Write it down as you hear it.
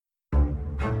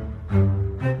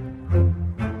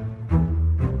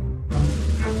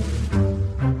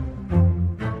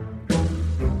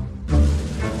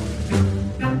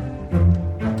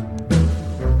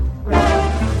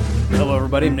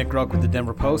Nick Gruck with the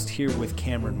Denver Post, here with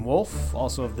Cameron Wolfe,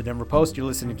 also of the Denver Post. You're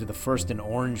listening to the First and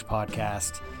Orange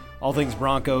podcast. All things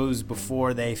Broncos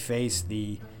before they face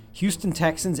the Houston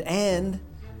Texans and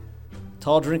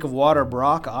tall drink of water,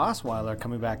 Brock Osweiler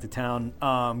coming back to town.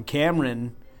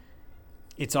 Cameron,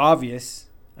 it's obvious.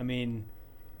 I mean,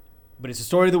 but it's the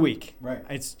story of the week. Right.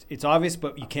 It's obvious,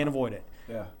 but you can't avoid it.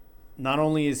 Yeah. Not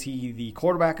only is he the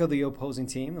quarterback of the opposing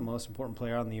team, the most important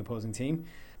player on the opposing team,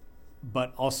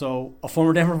 but also a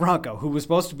former Denver Bronco who was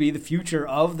supposed to be the future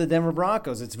of the Denver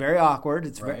Broncos. It's very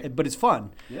awkward, but it's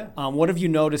fun. Yeah. What have you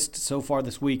noticed so far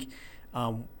this week?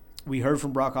 We heard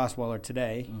from Brock Osweiler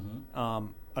today.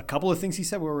 Mm-hmm. A couple of things he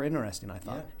said were interesting, I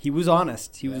thought. Yeah. He was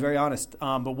honest. He was very honest.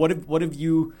 But what are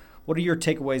your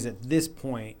takeaways at this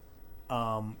point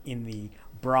in the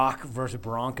Brock versus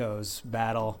Broncos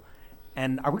battle?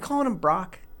 And are we calling him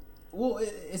Brock? Well,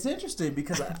 it's interesting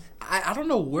because I don't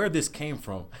know where this came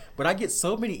from, but I get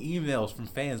so many emails from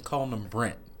fans calling him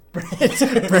Brent. Brent.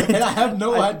 And I have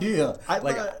no idea.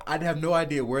 I'd have no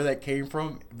idea where that came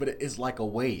from, but it's like a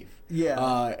wave. Yeah.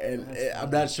 I'm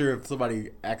not sure if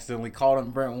somebody accidentally called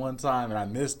him Brent one time and I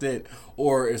missed it,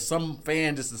 or if some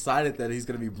fan just decided that he's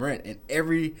going to be Brent. And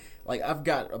I've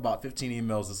got about 15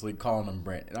 emails this week calling him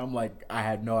Brent, and I'm like, I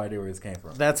had no idea where this came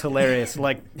from. That's hilarious.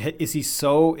 Is he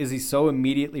so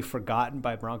immediately forgotten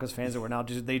by Broncos fans that we're now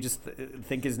they just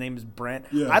think his name is Brent?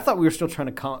 Yeah. I thought we were still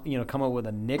trying to come up with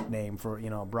a nickname for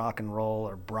Brock and Roll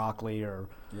or Broccoli or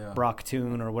Brock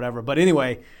Toon or whatever. But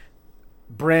anyway,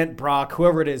 Brent, Brock,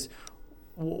 whoever it is,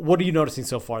 what are you noticing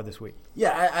so far this week?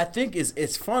 Yeah, I think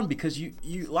it's fun because you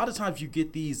a lot of times you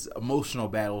get these emotional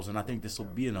battles, and I think this will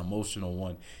be an emotional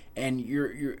one. And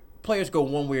your players go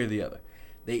one way or the other.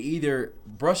 They either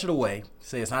brush it away,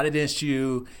 say it's not against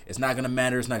you, it's not going to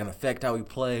matter, it's not going to affect how we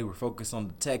play, we're focused on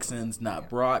the Texans, not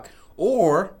Brock,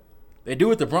 or they do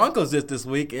what the Broncos did this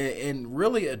week and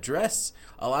really address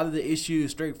a lot of the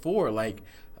issues straightforward. Like,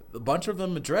 a bunch of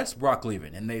them addressed Brock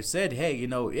leaving, and they said, hey,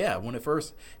 when it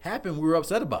first happened, we were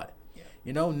upset about it.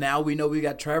 Yeah. Now we know we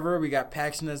got Trevor, we got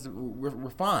Paxton, we're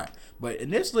fine. But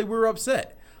initially, we were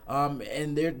upset.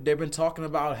 And they've been talking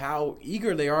about how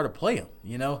eager they are to play him.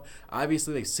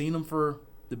 Obviously, they've seen him for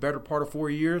the better part of 4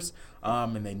 years,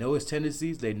 and they know his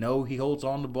tendencies. They know he holds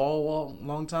on the ball a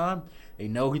long time. They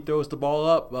know he throws the ball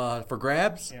up for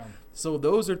grabs. Yeah. So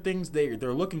those are things they're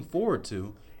looking forward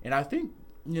to. And I think,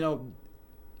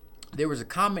 there was a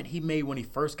comment he made when he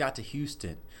first got to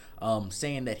Houston,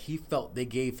 saying that he felt they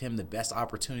gave him the best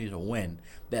opportunity to win.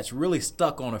 That's really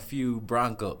stuck on a few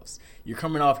Broncos. You're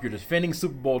coming off your defending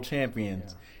Super Bowl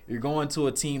champions. Yeah. You're going to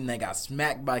a team that got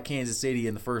smacked by Kansas City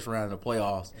in the first round of the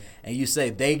playoffs, and you say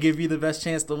they give you the best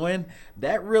chance to win.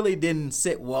 That really didn't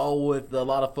sit well with a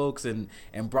lot of folks. And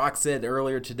Brock said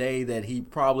earlier today that he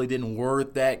probably didn't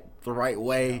word that the right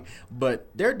way, but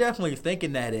they're definitely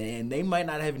thinking that, and they might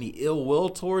not have any ill will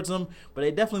towards him, but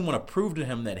they definitely want to prove to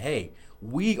him that, hey,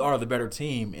 we are the better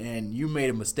team, and you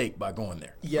made a mistake by going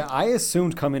there. Yeah, I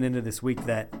assumed coming into this week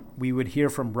that we would hear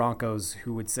from Broncos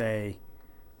who would say,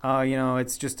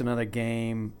 it's just another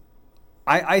game.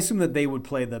 I assumed that they would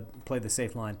play the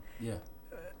safe line. Yeah.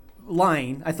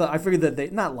 Lying. I figured that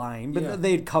they not lying, but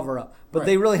they'd cover up. But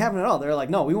they really haven't at all. They're like,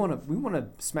 no, we want to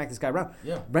smack this guy around.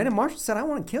 Yeah. Brandon Marshall said, I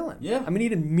want to kill him. Yeah. I mean, he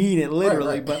didn't mean it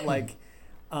literally, right. but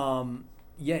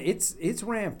it's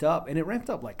ramped up, and it ramped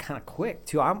up like kind of quick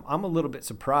too. I'm a little bit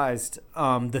surprised.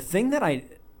 The thing that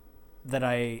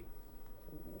I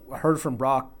heard from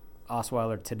Brock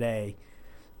Osweiler today,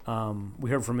 we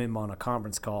heard from him on a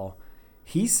conference call.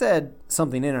 He said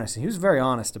something interesting. He was very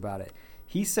honest about it.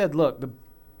 He said, look,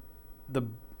 the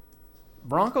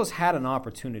Broncos had an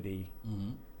opportunity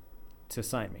to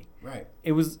sign me. Right.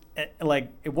 It was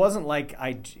it wasn't like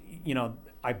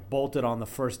I bolted on the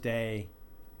first day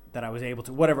that I was able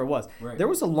to, whatever it was. Right. There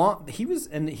was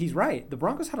and he's right. The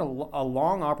Broncos had a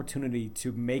long opportunity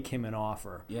to make him an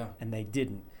offer. Yeah. And they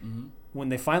didn't. Mm-hmm. When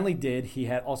they finally did,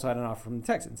 he also had an offer from the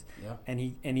Texans. Yeah.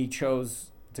 And he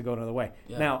chose to go another way.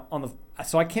 Yeah. Now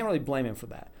so I can't really blame him for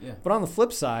that. Yeah. But on the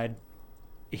flip side,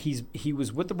 he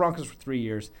was with the Broncos for 3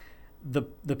 years.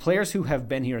 The players who have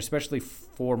been here, especially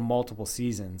for multiple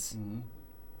seasons,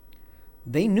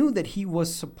 they knew that he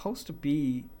was supposed to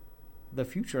be the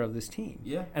future of this team.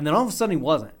 Yeah. And then all of a sudden he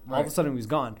wasn't. Right. All of a sudden he was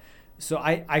gone. So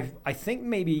I think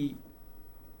maybe,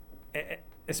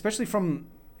 especially from,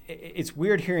 it's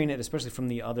weird hearing it, especially from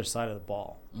the other side of the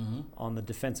ball, on the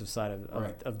defensive side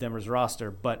of Denver's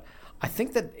roster. But I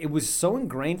think that it was so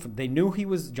ingrained. They knew he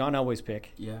was John Elway's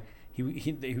pick. Yeah. He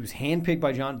was handpicked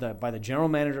by the general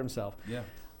manager himself. Yeah.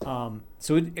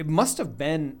 So it must have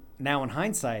been, now in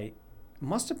hindsight,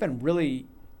 must have been really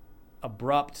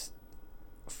abrupt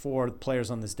for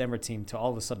players on this Denver team to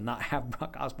all of a sudden not have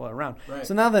Brock Osweiler around. Right.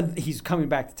 So now that he's coming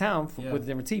back to town with a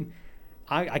different team,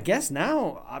 I guess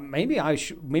now maybe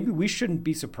we shouldn't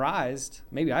be surprised.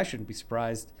 Maybe I shouldn't be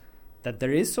surprised that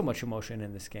there is so much emotion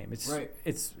in this game. It's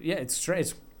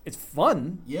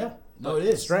fun. Yeah. No, it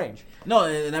is strange. No,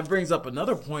 and that brings up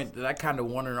another point that I kind of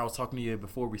wondered. I was talking to you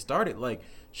before we started. Like,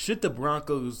 should the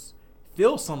Broncos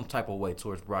feel some type of way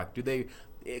towards Brock? Do they?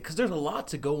 Because there's a lot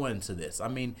to go into this. I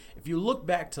mean, if you look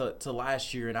back to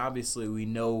last year, and obviously we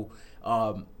know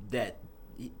that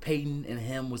Peyton and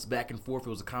him was back and forth. It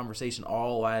was a conversation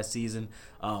all last season.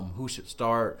 Who should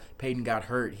start? Peyton got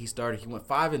hurt. He started. He went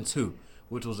 5-2.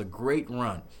 Which was a great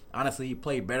run. Honestly, he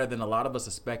played better than a lot of us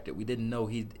expected. We didn't know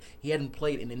he hadn't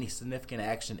played in any significant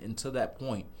action until that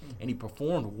point, and he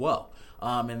performed well.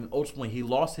 And ultimately, he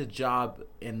lost his job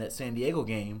in that San Diego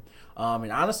game. And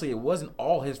honestly, it wasn't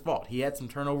all his fault. He had some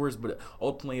turnovers, but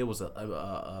ultimately it was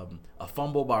a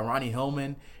fumble by Ronnie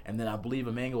Hillman, and then I believe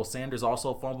Emmanuel Sanders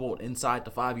also fumbled inside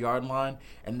the 5-yard line,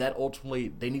 and that ultimately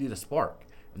they needed a spark.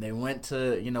 And they went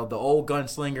to, the old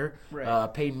gunslinger,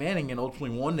 Peyton Manning, and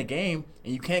ultimately won the game,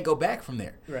 and you can't go back from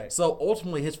there. Right. So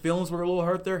ultimately his feelings were a little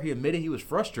hurt there. He admitted he was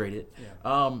frustrated.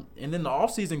 Yeah. And then the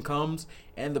offseason comes,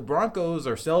 and the Broncos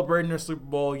are celebrating their Super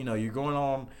Bowl. You're going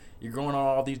on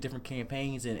all these different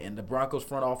campaigns, and the Broncos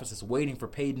front office is waiting for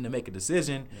Peyton to make a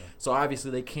decision. Yeah. So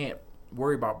obviously they can't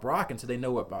worry about Brock until they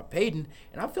know about Peyton.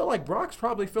 And I feel like Brock's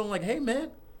probably feeling like, hey,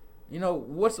 man,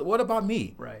 what about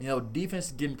me? Right. Defense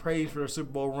is getting praised for a Super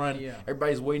Bowl run. Yeah.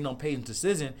 Everybody's waiting on Peyton's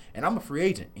decision, and I'm a free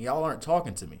agent, and y'all aren't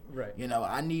talking to me. Right.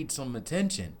 I need some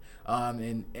attention.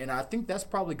 And I think that's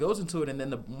probably goes into it. And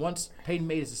then once Peyton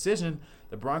made his decision,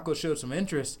 the Broncos showed some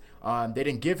interest. They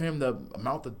didn't give him the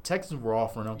amount the Texans were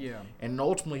offering him. Yeah. And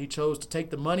ultimately he chose to take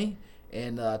the money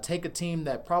and take a team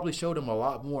that probably showed him a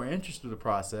lot more interest through the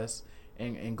process.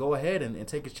 And go ahead and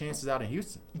take his chances out in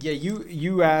Houston. Yeah,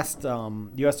 you asked a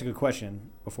good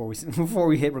question before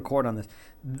we hit record on this.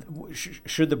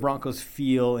 Should the Broncos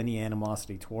feel any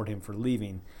animosity toward him for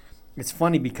leaving? It's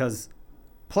funny because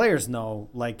players know,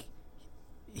 like,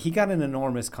 he got an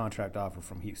enormous contract offer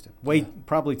from Houston,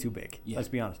 probably too big. Yeah. Let's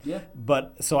be honest. Yeah.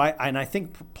 But I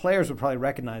think players would probably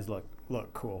recognize, look,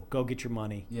 cool, go get your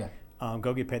money. Yeah.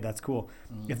 Go get paid. That's cool.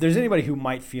 Mm-hmm. If there's anybody who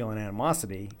might feel an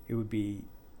animosity, it would be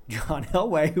John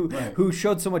Elway, who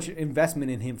showed so much investment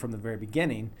in him from the very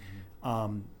beginning,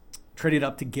 traded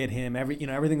up to get him,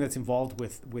 everything that's involved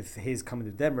with his coming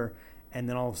to Denver, and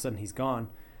then all of a sudden he's gone.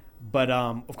 But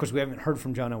of course we haven't heard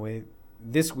from John Elway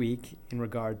this week in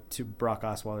regard to Brock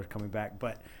Osweiler coming back.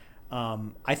 But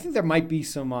I think there might be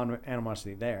some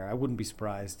animosity there. I wouldn't be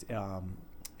surprised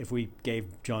if we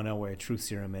gave John Elway a truth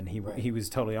serum and he was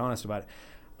totally honest about it.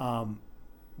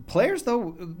 Players,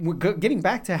 though, getting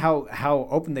back to how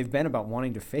open they've been about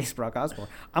wanting to face Brock Osweiler,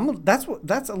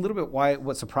 that's a little bit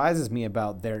what surprises me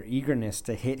about their eagerness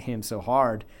to hit him so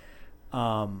hard,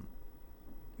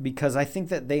 because I think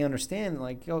that they understand,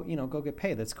 like, go get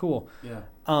paid. That's cool. Yeah.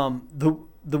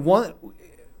 The one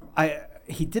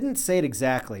he didn't say it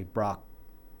exactly, Brock,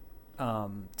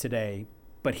 today,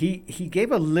 but he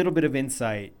gave a little bit of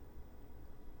insight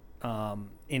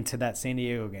into that San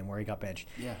Diego game where he got benched.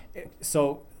 Yeah.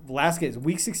 So last game,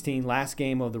 week 16, last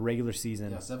game of the regular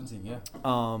season. Yeah, 17. Yeah.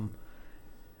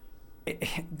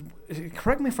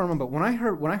 Correct me if I'm wrong, but when I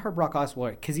heard Brock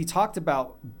Osweiler, because he talked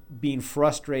about being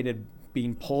frustrated,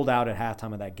 being pulled out at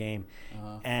halftime of that game,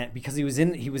 and because he was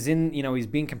in, he's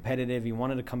being competitive. He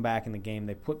wanted to come back in the game.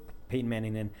 They put Peyton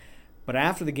Manning in, but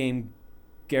after the game,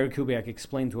 Gary Kubiak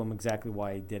explained to him exactly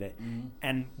why he did it. Mm-hmm.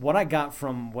 And what I got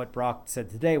from what Brock said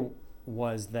today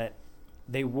was that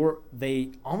they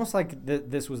almost like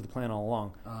this was the plan all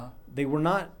along. They were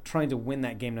not trying to win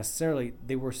that game necessarily.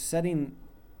 They were setting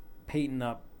Peyton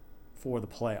up for the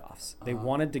playoffs. They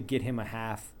wanted to get him a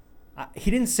half.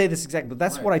 He didn't say this exactly, but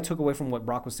that's what I took away from what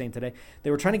Brock was saying today.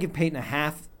 They were trying to give Peyton a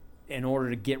half in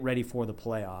order to get ready for the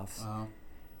playoffs.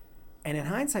 And in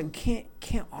hindsight, we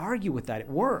can't argue with that. It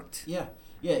worked. Yeah.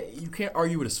 Yeah, you can't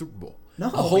argue with a Super Bowl.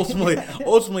 No. Ultimately,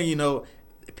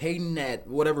 Peyton at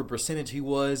whatever percentage he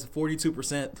was,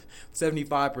 42%,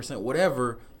 75%,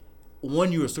 whatever,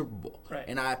 won you a Super Bowl. Right.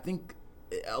 And I think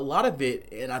a lot of it,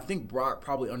 and I think Brock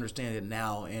probably understands it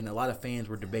now, and a lot of fans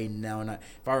were debating now. And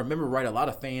if I remember right, a lot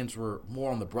of fans were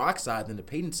more on the Brock side than the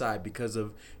Peyton side because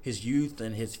of his youth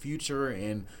and his future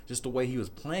and just the way he was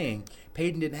playing.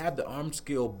 Peyton didn't have the arm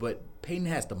skill, but Peyton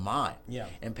has the mind. Yeah.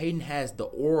 And Peyton has the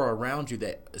aura around you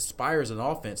that aspires an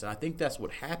offense. And I think that's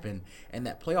what happened in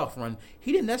that playoff run.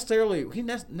 He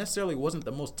necessarily wasn't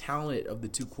the most talented of the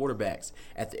two quarterbacks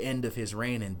at the end of his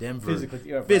reign in Denver.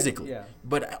 Physically. Yeah.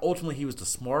 But ultimately he was the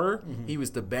smarter. Mm-hmm. He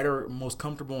was the better, most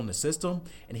comfortable in the system.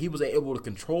 And he was able to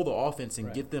control the offense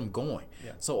and get them going.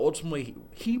 Yeah. So ultimately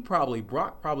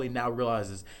Brock probably now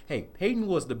realizes, hey, Peyton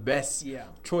was the best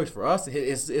choice for us.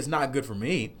 It's not good for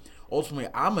me. Ultimately,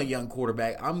 I'm a young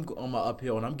quarterback. I'm on my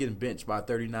uphill, and I'm getting benched by a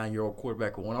 39-year-old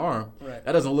quarterback with one arm. Right.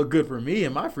 That doesn't look good for me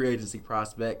and my free agency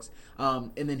prospects.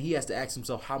 And then he has to ask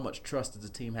himself, how much trust does the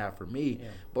team have for me? Yeah.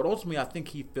 But ultimately, I think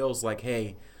he feels like,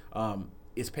 hey,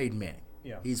 it's Peyton Manning.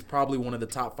 Yeah. He's probably one of the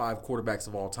top 5 quarterbacks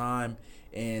of all time.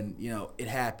 And, it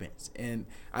happens. And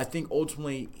I think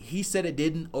ultimately he said it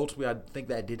didn't. Ultimately, I think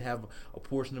that did have a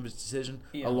portion of his decision,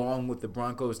 along with the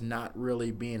Broncos not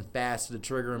really being fast to the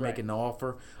trigger and making the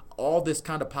offer. All this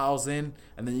kind of piles in,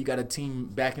 and then you got a team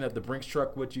backing up the Brinks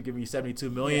truck, which you give me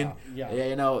 $72 million.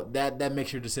 Yeah, that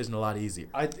makes your decision a lot easier.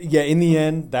 In the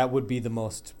end, that would be the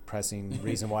most pressing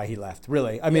reason why he left.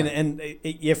 Really, I mean, and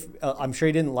if I'm sure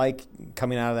he didn't like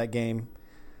coming out of that game,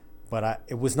 but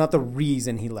it was not the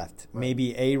reason he left. Right.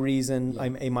 Maybe a reason,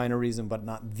 a minor reason, but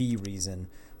not the reason.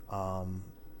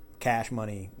 Cash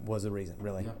money was the reason,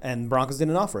 really, and Broncos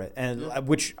didn't offer it, and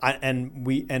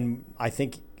I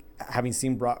think. Having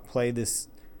seen Brock play this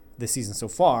season so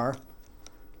far,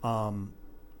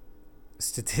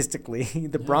 statistically,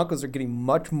 the Broncos are getting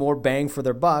much more bang for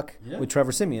their buck with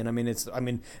Trevor Siemian. I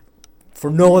mean,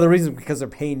 for no other reason because they're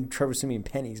paying Trevor Siemian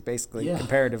pennies, basically,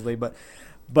 comparatively. But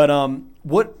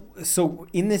so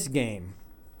in this game,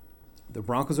 the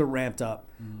Broncos are ramped up.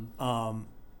 Mm-hmm.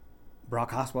 Brock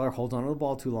Osweiler holds on to the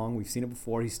ball too long. We've seen it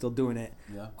before. He's still doing it.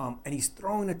 Yeah. And he's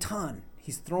throwing a ton.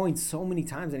 He's throwing so many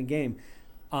times in a game.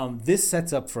 This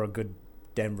sets up for a good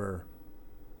Denver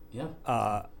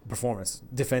performance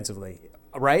defensively,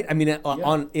 right? I mean,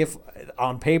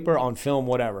 on paper, on film,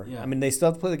 whatever. Yeah. I mean, they still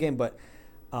have to play the game, but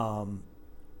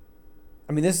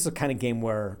this is a kind of game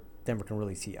where Denver can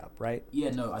really tee up, right?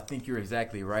 Yeah, no, I think you're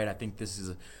exactly right. I think this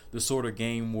is the sort of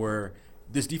game where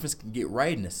this defense can get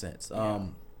right in a sense.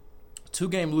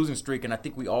 2-game losing streak, and I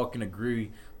think we all can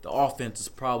agree the offense is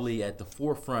probably at the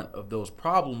forefront of those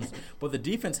problems, but the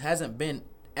defense hasn't been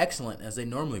excellent as they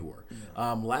normally were.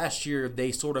 Last year,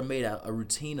 they sort of made a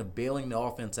routine of bailing the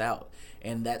offense out,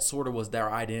 and that sort of was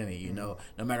their identity. No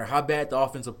matter how bad the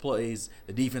offensive plays,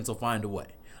 the defense will find a way.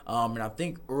 And I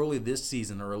think early this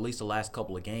season, or at least the last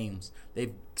couple of games,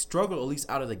 they've struggled at least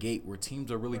out of the gate where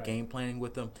teams are really game planning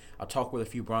with them. I talked with a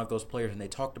few Broncos players, and they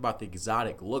talked about the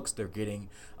exotic looks they're getting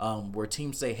where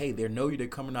teams say, hey, they know they're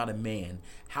coming out of man.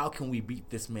 How can we beat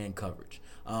this man coverage?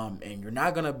 And you're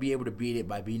not going to be able to beat it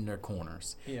by beating their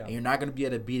corners. Yeah. And you're not going to be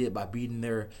able to beat it by beating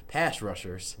their pass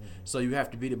rushers. Mm-hmm. So you have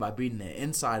to beat it by beating the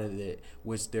inside of it,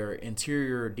 which their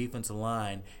interior defensive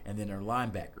line and then their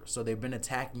linebackers. So they've been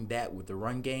attacking that with the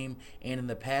run game and in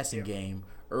the passing game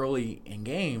early in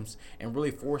games and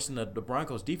really forcing the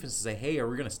Broncos defense to say, hey, are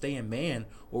we going to stay in man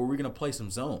or are we going to play some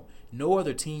zone? No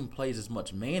other team plays as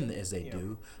much man as they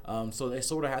do. So they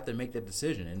sort of have to make that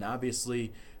decision. And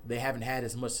obviously they haven't had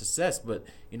as much success. But,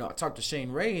 I talked to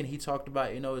Shane Ray, and he talked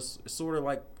about, it's sort of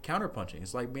like counterpunching.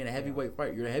 It's like being a heavyweight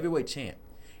fighter. You're a heavyweight champ.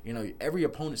 Every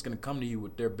opponent's going to come to you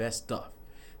with their best stuff.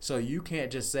 So you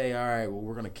can't just say, all right, well,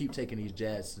 we're going to keep taking these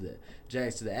jags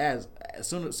to the ass.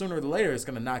 Sooner or later, it's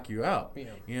going to knock you out.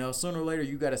 Yeah. Sooner or later,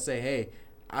 you got to say, hey,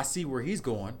 I see where he's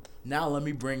going. Now let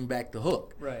me bring back the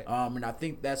hook. Right. And I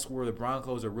think that's where the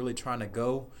Broncos are really trying to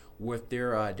go with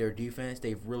their defense.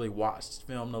 They've really watched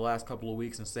film the last couple of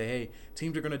weeks and say, hey,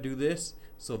 teams are going to do this,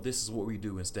 so this is what we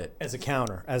do instead. As a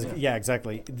counter.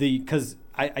 Exactly. Because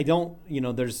I don't,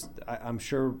 I'm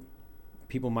sure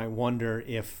people might wonder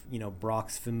if,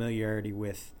 Brock's familiarity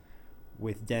with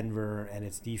Denver and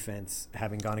its defense,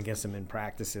 having gone against them in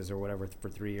practices or whatever for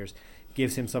 3 years,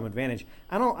 gives him some advantage.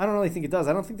 I don't really think it does.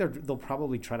 I don't think they'll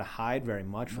probably try to hide very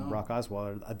much from Brock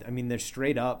Osweiler. They're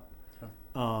straight up.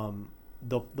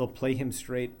 They'll play him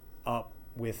straight up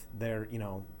with their,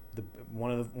 the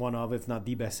one of if not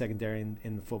the best secondary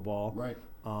in football. Right.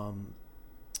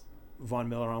 Von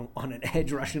Miller on an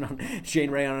edge rushing, on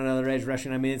Shane Ray on another edge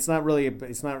rushing. It's not really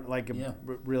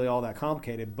really all that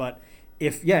complicated. But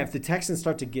if the Texans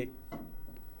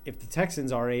if the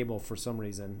Texans are able for some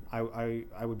reason, I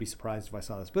would be surprised if I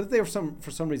saw this. But if they were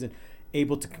for some reason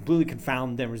able to completely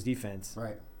confound Denver's defense,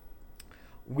 right?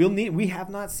 We have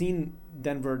not seen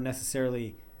Denver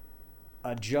necessarily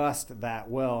adjust that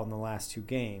well in the last 2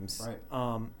 games.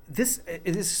 Right.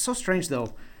 It is so strange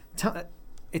though.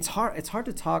 It's hard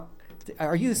to talk.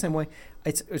 Are you the same way?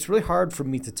 It's really hard for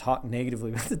me to talk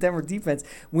negatively about the Denver defense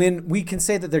when we can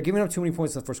say that they're giving up too many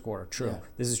points in the first quarter. True. Yeah.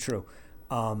 This is true.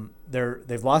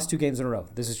 They've lost 2 games in a row.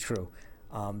 This is true.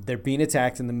 They're being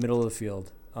attacked in the middle of the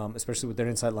field, especially with their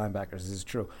inside linebackers. This is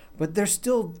true. But they're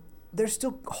still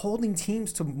holding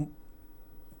teams to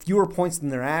fewer points than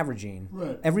they're averaging.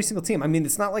 Right. Every single team. I mean,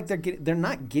 it's not like they're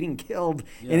not getting killed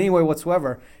in any way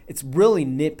whatsoever. It's really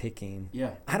nitpicking.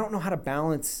 Yeah. I don't know how to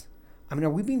balance. I mean, are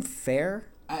we being fair?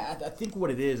 I think what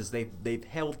it is they've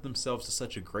held themselves to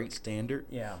such a great standard.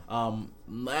 Yeah.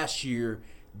 Last year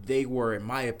they were, in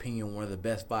my opinion, one of the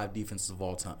best 5 defenses of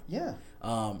all time. Yeah.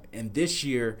 And this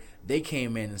year they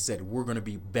came in and said we're going to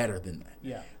be better than that.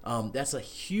 Yeah. That's a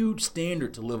huge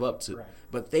standard to live up to. Right.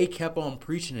 But they kept on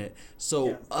preaching it.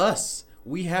 So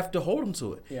we have to hold them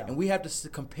to it. Yeah. And we have to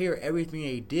compare everything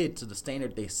they did to the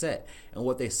standard they set. And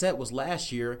what they set was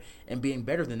last year and being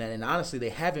better than that. And honestly, they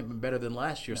haven't been better than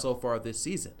last year so far this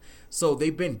season. So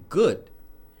they've been good.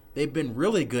 They've been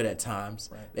really good at times.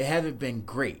 Right. They haven't been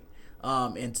great.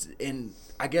 And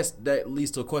I guess that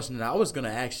leads to a question that I was going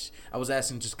to ask. I was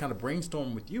asking, just kind of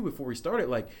brainstorm with you before we started.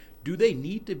 Like, do they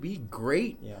need to be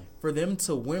great for them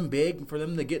to win big, for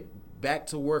them to get back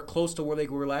to close to where they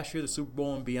were last year, the Super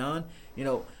Bowl and beyond? You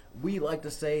know, we like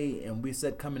to say, and we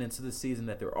said coming into the season,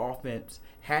 that their offense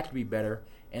had to be better,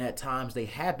 and at times they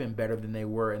have been better than they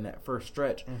were in that first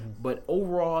stretch. Mm-hmm. But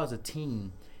overall, as a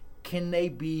team, can they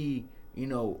be, you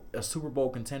know, a Super Bowl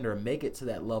contender and make it to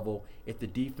that level if the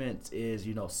defense is,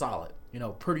 you know, solid, you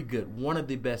know, pretty good, one of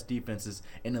the best defenses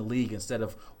in the league instead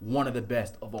of one of the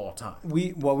best of all time?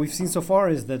 What we've seen so far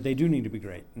is that they do need to be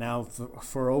great. Now,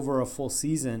 for over a full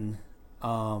season,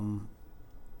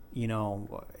 you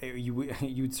know,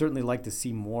 you'd certainly like to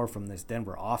see more from this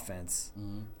Denver offense.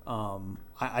 Mm-hmm.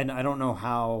 I don't know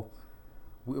how.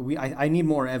 I need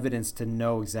more evidence to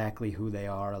know exactly who they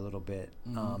are a little bit,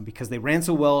 because they ran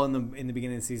so well in the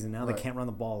beginning of the season. Now they can't run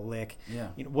the ball a lick. Yeah.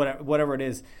 You know, whatever it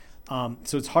is.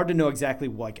 So it's hard to know exactly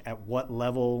like at what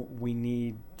level we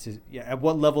need to. Yeah, at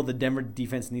what level the Denver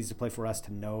defense needs to play for us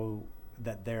to know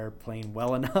that they're playing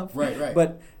well enough. Right.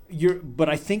 But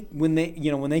I think when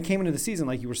they came into the season,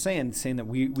 like you were saying that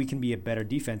we can be a better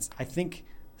defense. I think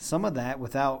some of that,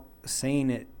 without saying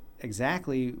it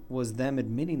exactly, was them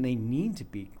admitting they need to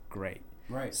be great.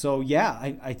 Right. So yeah,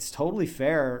 it's totally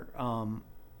fair,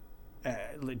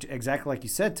 exactly like you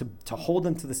said, to hold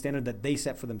them to the standard that they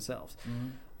set for themselves.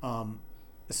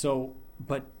 Mm-hmm.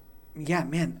 But yeah,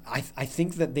 man, I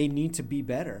think that they need to be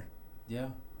better. Yeah.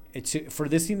 For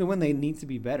this team to win, they need to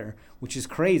be better, which is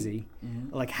crazy.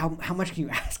 Mm-hmm. Like how much can you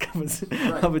ask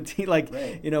of a team? Like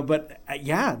you know, but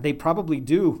yeah, they probably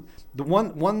do. The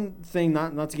one thing,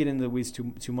 not to get into the weeds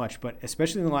too much, but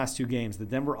especially in the last 2 games, the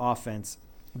Denver offense,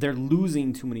 they're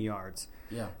losing too many yards.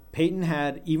 Yeah, Peyton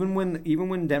had even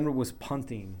when Denver was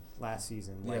punting last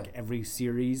season, like every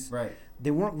series,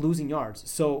 they weren't losing yards.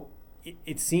 So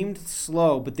it seemed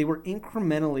slow, but they were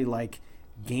incrementally like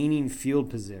gaining field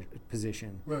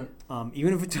position. Right.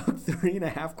 Even if it took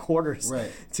 3.5 quarters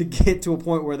to get to a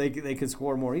point where they could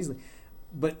score more easily.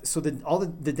 But so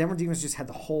the Denver defense just had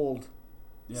to hold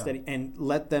steady and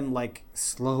let them like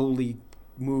slowly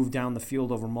move down the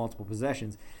field over multiple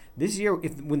possessions. This year,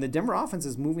 when the Denver offense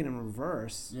is moving in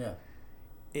reverse,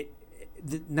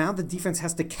 now the defense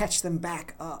has to catch them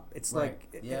back up. It's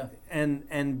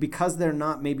and because they're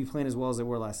not maybe playing as well as they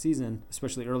were last season,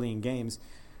 especially early in games,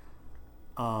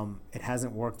 it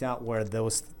hasn't worked out where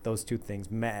those 2 things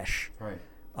mesh. Right.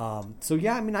 So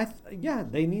yeah, I mean,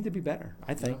 they need to be better.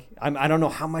 I think. Yeah. I don't know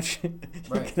how much you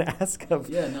can ask of.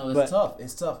 Yeah, no, it's tough.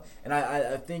 It's tough, and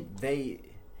I think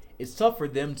it's tough for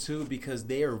them too because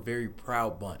they are a very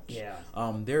proud bunch. Yeah.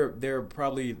 They're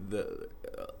probably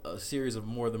a series of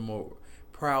more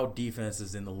proud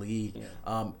defenses in the league.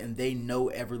 Yeah. And they know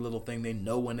every little thing. They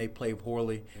know when they play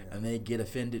poorly, and they get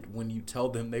offended when you tell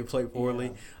them they play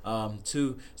poorly.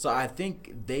 Too. So I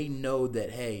think they know that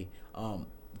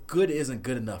good isn't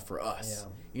good enough for us.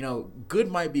 Yeah. You know, good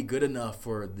might be good enough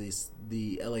for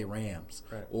the LA Rams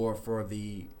or for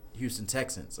the Houston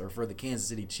Texans or for the Kansas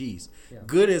City Chiefs. Yeah.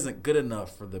 Good isn't good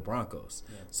enough for the Broncos.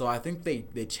 Yeah. So I think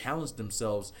they challenged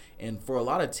themselves, and for a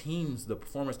lot of teams, the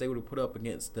performance they would have put up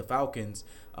against the Falcons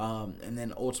and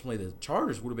then ultimately the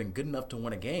Chargers would have been good enough to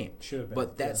win a game. Should have been.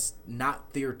 But that's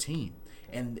not their team.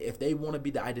 And if they want to be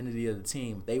the identity of the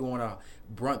team, they want to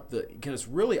because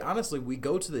really, honestly, we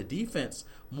go to the defense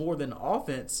more than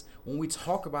offense when we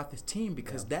talk about this team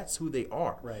because that's who they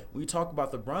are. Right. When you talk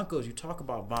about the Broncos, you talk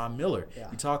about Von Miller.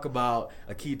 Yeah. You talk about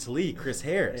Aqib Talib, Chris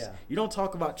Harris. Yeah. You don't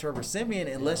talk about Trevor Siemian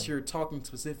unless you're talking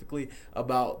specifically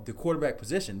about the quarterback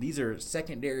position. These are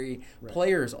secondary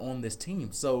players on this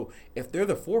team. So if they're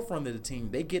the forefront of the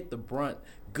team, they get the brunt,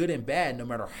 good and bad, no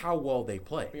matter how well they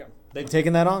play. Yeah. They've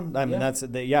taken that on. I mean,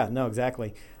 Yeah. no,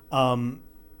 exactly.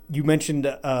 You mentioned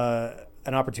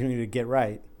an opportunity to get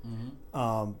right.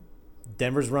 Mm-hmm.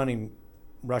 Denver's rushing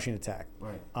attack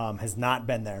Right. has not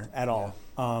been there at all.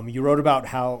 You wrote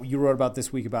about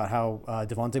this week about how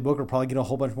Devontae Booker probably get a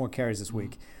whole bunch more carries this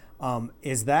week.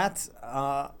 Does that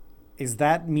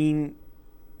mean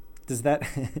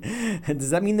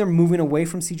they're moving away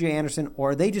from C.J. Anderson,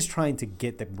 or are they just trying to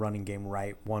get the running game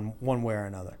right one way or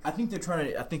another? I think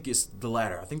it's the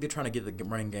latter. I think they're trying to get the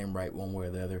running game right one way or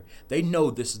the other. They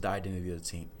know this is the identity of the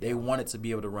team. They wanted to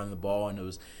be able to run the ball, and it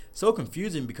was so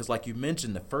confusing because, like you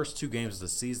mentioned, the first 2 games of the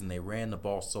season, they ran the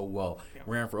ball so well. Yeah.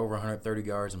 Ran for over 130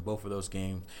 yards in both of those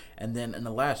games. And then in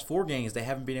the last 4 games, they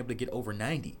haven't been able to get over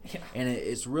 90. Yeah. And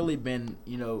it's really been,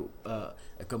 a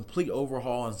complete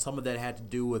overhaul, and some of that had to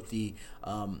do with the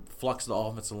flux of the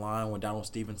offensive line when Donald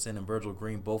Stevenson and Virgil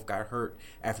Green both got hurt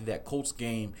after that Colts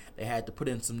game. They had to put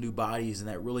in some new bodies, and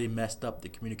that really messed up the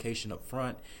communication up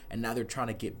front. And now they're trying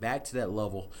to get back to that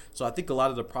level. So I think a lot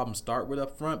of the problems start with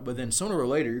up front, but then sooner or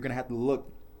later you're going to have to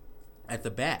look at the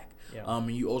back. Yeah.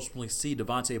 And you ultimately see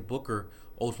Devontae Booker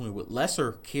ultimately with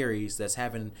lesser carries that's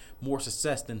having more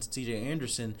success than C.J.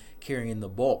 Anderson carrying the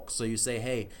bulk. So you say,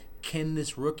 hey, can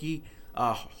this rookie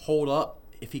hold up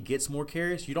if he gets more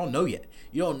carries? You don't know yet.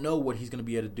 You don't know what he's going to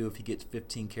be able to do if he gets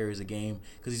 15 carries a game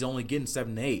because he's only getting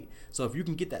 7 to 8. So if you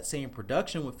can get that same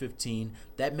production with 15,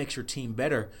 that makes your team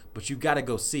better, but you've got to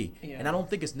go see. Yeah. And I don't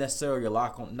think it's necessarily a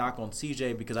knock on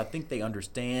CJ because I think they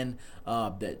understand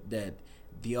that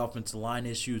the offensive line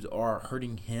issues are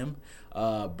hurting him.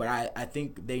 But I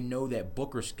think they know that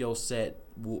Booker's skill set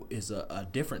is a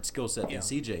different skill set than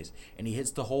CJ's, and he hits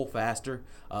the hole faster.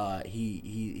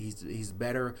 He's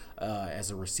better as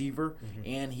a receiver,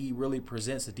 and he really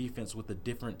presents the defense with a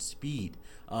different speed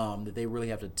that they really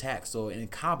have to attack. So in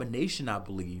combination, I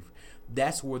believe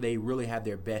that's where they really have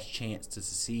their best chance to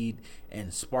succeed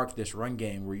and spark this run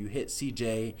game where you hit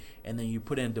CJ and then you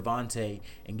put in Devontae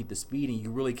and get the speed, and you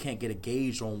really can't get a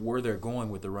gauge on where they're going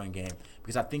with the run game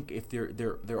because I think if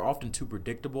they're often too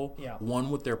predictable, one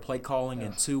with their play calling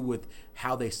and two with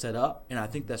how they set up, and I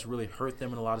think that's really hurt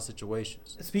them in a lot of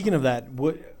situations. Speaking of that,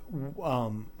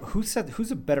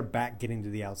 who's a better back getting to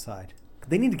the outside?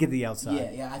 They need to get to the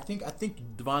outside. Yeah. I think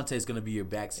Devontae is going to be your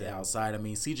back to the outside. I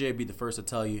mean, CJ would be the first to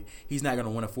tell you he's not going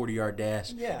to win a 40-yard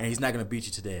dash, and he's not going to beat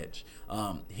you to the edge.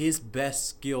 His best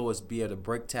skill is be able to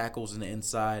break tackles in the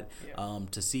inside,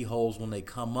 to see holes when they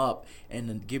come up, and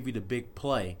then give you the big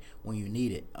play when you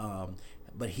need it.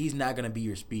 But he's not going to be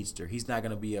your speedster. He's not going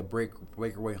to be a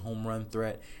breakaway home run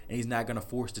threat, and he's not going to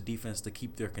force the defense to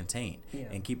keep their contained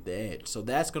and keep the edge. So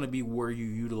that's going to be where you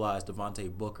utilize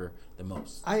Devontae Booker the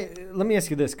most. Let me ask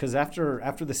you this, because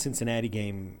after the Cincinnati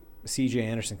game, C.J.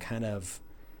 Anderson kind of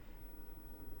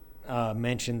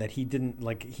mentioned that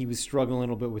he was struggling a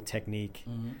little bit with technique.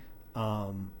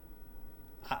 Mm-hmm.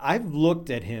 I've looked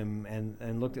at him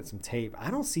and looked at some tape.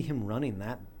 I don't see him running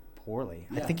that poorly.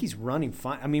 I think he's running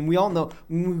fine. I mean, we all know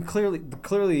clearly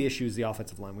the issue is the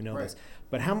offensive line. We know this,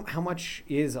 but how much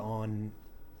is on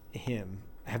him?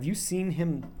 Have you seen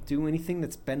him do anything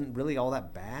that's been really all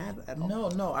that bad at all?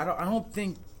 No. I don't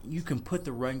think you can put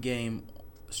the run game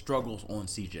struggles on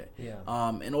CJ. Yeah.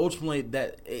 And ultimately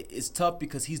that it's tough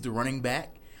because he's the running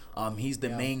back. He's the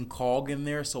main cog in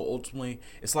there. So ultimately,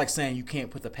 it's like saying you can't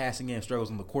put the passing game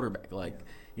struggles on the quarterback.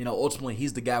 Ultimately,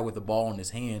 he's the guy with the ball in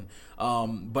his hand.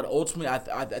 But ultimately,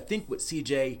 I think with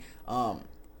CJ, a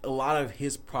lot of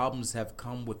his problems have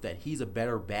come with that he's a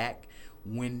better back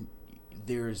when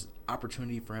there's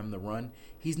opportunity for him to run.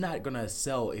 He's not going to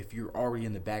excel if you're already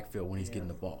in the backfield when he's getting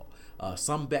the ball.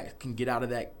 Some backs can get out of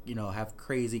that, have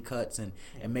crazy cuts and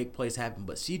make plays happen.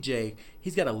 But CJ,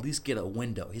 he's got to at least get a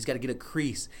window. He's got to get a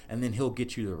crease, and then he'll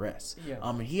get you the rest. Yeah.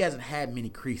 And he hasn't had many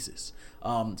creases.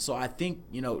 So I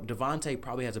think, Devontae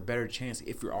probably has a better chance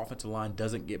if your offensive line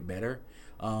doesn't get better.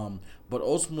 But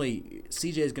ultimately,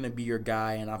 CJ is going to be your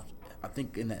guy, and I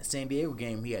think in that San Diego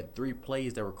game, he had 3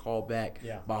 plays that were called back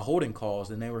by holding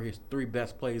calls, and they were his 3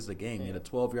 best plays of the game. He had a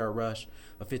 12-yard rush,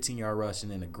 a 15-yard rush,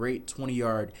 and then a great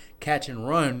 20-yard catch and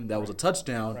run that was a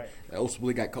touchdown that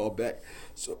ultimately got called back.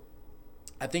 So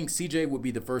I think CJ would be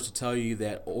the first to tell you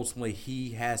that ultimately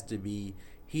he has to be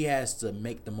he has to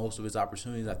make the most of his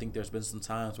opportunities. I think there's been some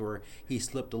times where he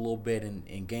slipped a little bit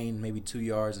and gained maybe 2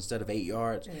 yards instead of 8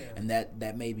 yards, and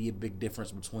that may be a big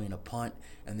difference between a punt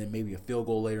and then maybe a field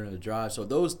goal later in the drive. So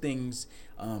those things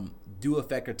do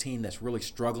affect a team that's really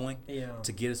struggling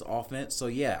to get his offense. So,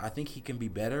 I think he can be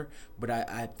better, but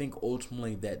I think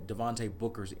ultimately that Devontae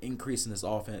Booker's increase in his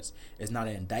offense is not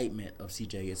an indictment of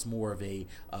CJ. It's more of a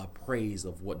praise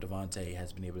of what Devontae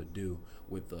has been able to do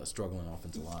with the struggling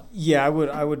offensive line. Yeah,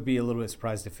 I would be a little bit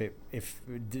surprised if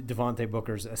Devontae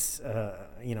Booker's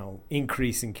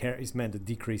increase in carries meant a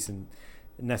decrease in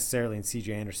necessarily in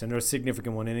CJ Anderson, or a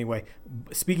significant one anyway.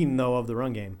 Speaking though of the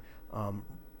run game,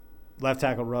 left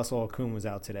tackle Russell Okung was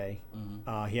out today.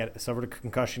 Mm-hmm. He had suffered a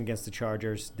concussion against the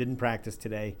Chargers. Didn't practice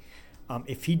today.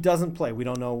 If he doesn't play, we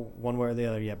don't know one way or the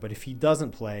other yet. But if he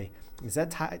doesn't play, is that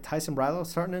Tyson Brilo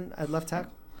starting at left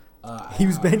tackle? He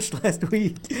was benched last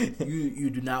week. You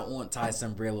do not want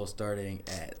Tyson Brilo starting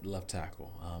at left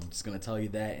tackle. I'm just going to tell you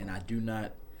that, and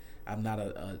I'm not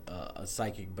a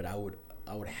psychic, but I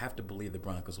would have to believe the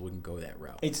Broncos wouldn't go that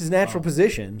route. It's his natural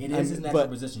position. It is his natural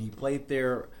position. He played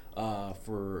there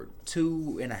for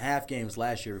 2.5 games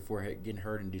last year before getting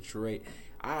hurt in Detroit.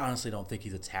 I honestly don't think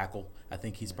he's a tackle. I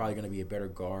think he's probably going to be a better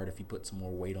guard if he puts some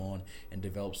more weight on and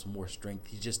develops some more strength.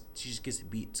 He just gets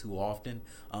beat too often.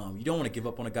 You don't want to give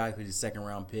up on a guy who's a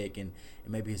second-round pick, and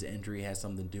maybe his injury has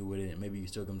something to do with it, and maybe you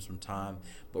still give him some time.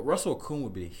 But Russell Okung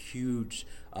would be a huge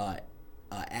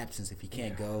absence if he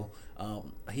can't go.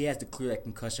 He has to clear that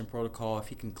concussion protocol. If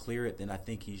he can clear it, then I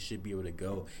think he should be able to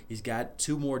go. He's got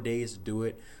 2 more days to do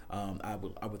it. I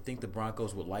would think the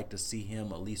Broncos would like to see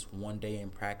him at least one day in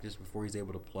practice before he's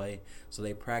able to play. So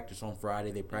they practice on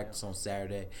Friday. They practice on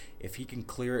Saturday. If he can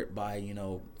clear it by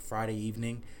Friday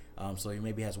evening, so he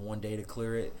maybe has one day to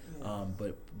clear it.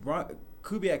 But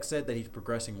Kubiak said that he's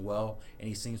progressing well, and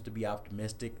he seems to be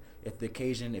optimistic. If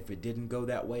it didn't go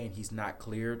that way and he's not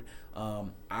cleared,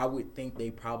 I would think they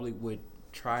probably would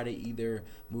try to either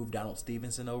move Donald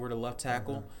Stevenson over to left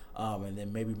tackle, and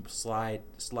then maybe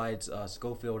slides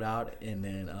Schofield out, and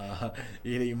then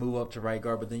you move up to right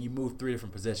guard, but then you move 3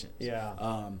 different positions.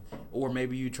 Or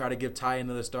maybe you try to give Ty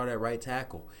another start at right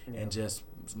tackle and just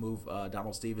move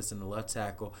Donald Stevenson to left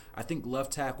tackle. I think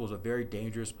left tackle is a very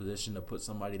dangerous position to put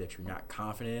somebody that you're not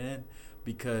confident in,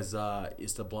 because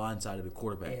it's the blind side of the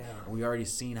quarterback. And we already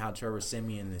seen how Trevor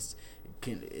Siemian is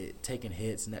taking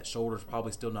hits, and that shoulder's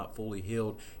probably still not fully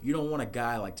healed. You don't want a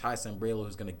guy like Tyson Brilo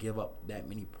who's going to give up that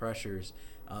many pressures,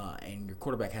 and your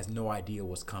quarterback has no idea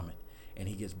what's coming, and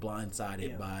he gets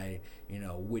blindsided by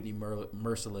Whitney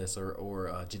Merciless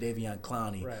or Jadeveon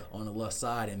Clowney on the left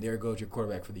side, and there goes your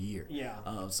quarterback for the year.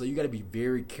 So you got to be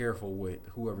very careful with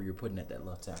whoever you're putting at that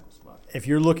left tackle spot. If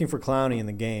you're looking for Clowney in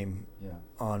the game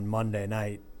on Monday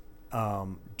night,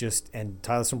 and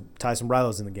Tyson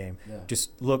Brilo's in the game,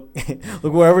 just look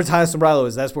wherever Tyson Brilo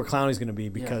is, that's where Clowney's going to be,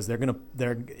 because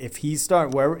if he's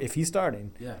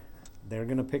starting, they're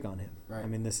going to pick on him. I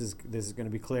mean, this is going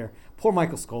to be clear. Poor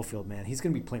Michael Schofield, man. He's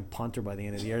going to be playing punter by the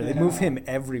end of the year. They move him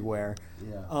everywhere.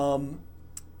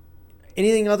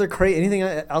 Anything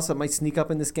else that might sneak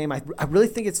up in this game? I really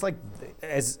think it's like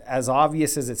as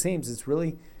obvious as it seems. It's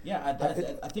really I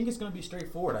think it's going to be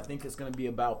straightforward. I think it's going to be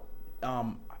about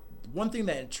one thing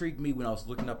that intrigued me when I was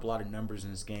looking up a lot of numbers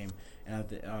in this game, and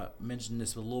I mentioned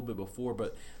this a little bit before,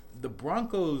 but the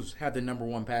Broncos have the number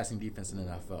 1 passing defense in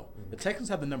the NFL. The Texans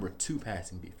have the number 2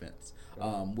 passing defense,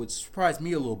 which surprised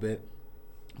me a little bit.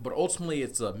 But ultimately,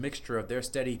 it's a mixture of their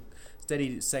steady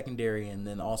secondary and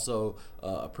then also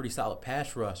a pretty solid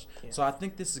pass rush. So I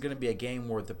think this is going to be a game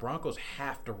where the Broncos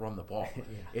have to run the ball.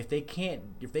 If they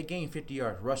gain 50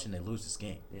 yards rushing, they lose this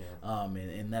game.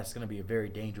 And that's going to be a very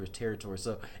dangerous territory.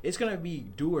 So it's going to be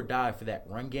do or die for that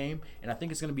run game, and I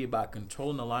think it's going to be about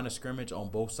controlling the line of scrimmage on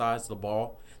both sides of the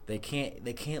ball. They can't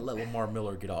let Lamar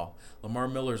Miller get off. Lamar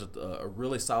Miller's a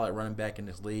really solid running back in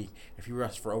this league. If he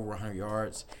rushes for over 100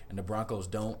 yards and the Broncos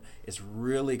don't, it's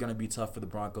really going to be tough for the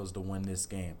Broncos to win this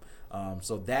game.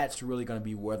 So that's really going to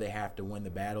be where they have to win the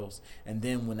battles. And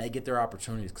then when they get their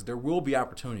opportunities, because there will be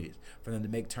opportunities for them to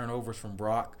make turnovers from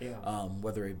Brock,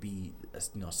 whether it be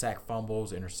sack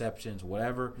fumbles, interceptions,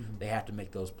 whatever, they have to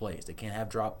make those plays. They can't have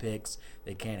drop picks.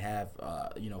 They can't have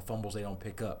fumbles they don't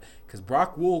pick up, because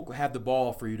Brock will have the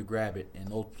ball for you to grab it,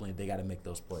 and ultimately they got to make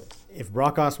those plays. If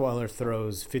Brock Osweiler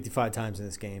throws 55 times in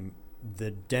this game,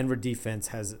 the Denver defense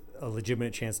has a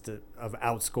legitimate chance of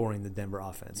outscoring the Denver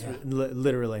offense,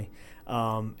 literally.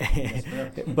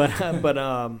 But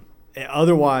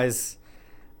otherwise,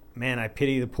 man, I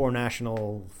pity the poor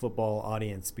National Football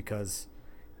audience, because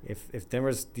if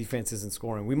Denver's defense isn't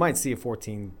scoring, we might see a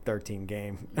 14-13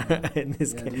 game in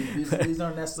this game. These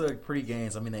aren't necessarily pretty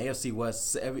games. I mean, the AFC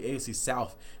West, AFC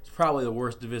South is probably the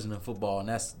worst division in football, and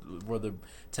that's where the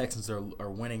Texans are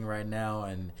winning right now.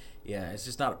 And yeah, it's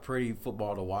just not a pretty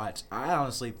football to watch. I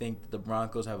honestly think that the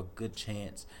Broncos have a good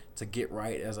chance to get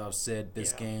right, as I've said,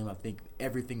 this game. I think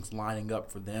everything's lining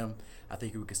up for them. I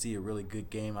think we could see a really good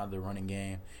game out of the running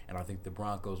game, and I think the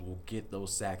Broncos will get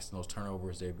those sacks and those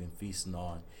turnovers they've been feasting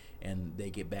on, and they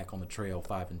get back on the trail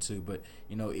 5-2. But,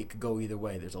 it could go either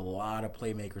way. There's a lot of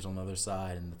playmakers on the other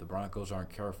side, and if the Broncos aren't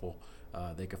careful,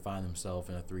 they could find themselves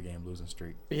in a 3-game losing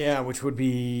streak. Yeah, which would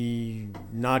be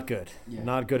not good. Yeah.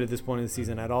 Not good at this point in the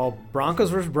season at all. Broncos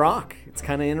versus Brock. It's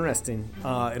kind of interesting.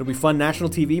 It'll be fun. National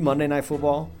TV, Monday Night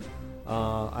Football.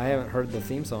 I haven't heard the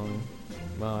theme song.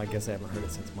 Well, I guess I haven't heard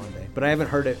it since Monday. But I haven't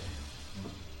heard it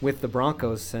with the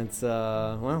Broncos since,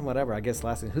 whatever. I guess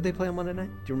last week. Who'd they play on Monday night?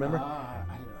 Do you remember? I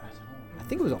don't I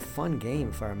think it was a fun game,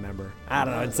 if I remember. I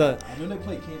don't know. I know they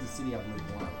played Kansas City, I believe.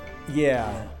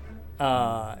 Yeah.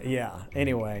 Yeah.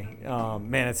 Anyway,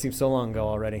 man, it seems so long ago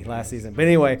already, last season. But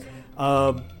anyway,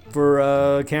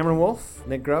 for Cameron Wolf,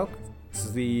 Nick Groke, this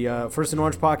is the First and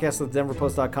Orange podcast at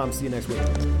denverpost.com. See you next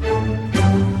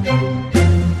week.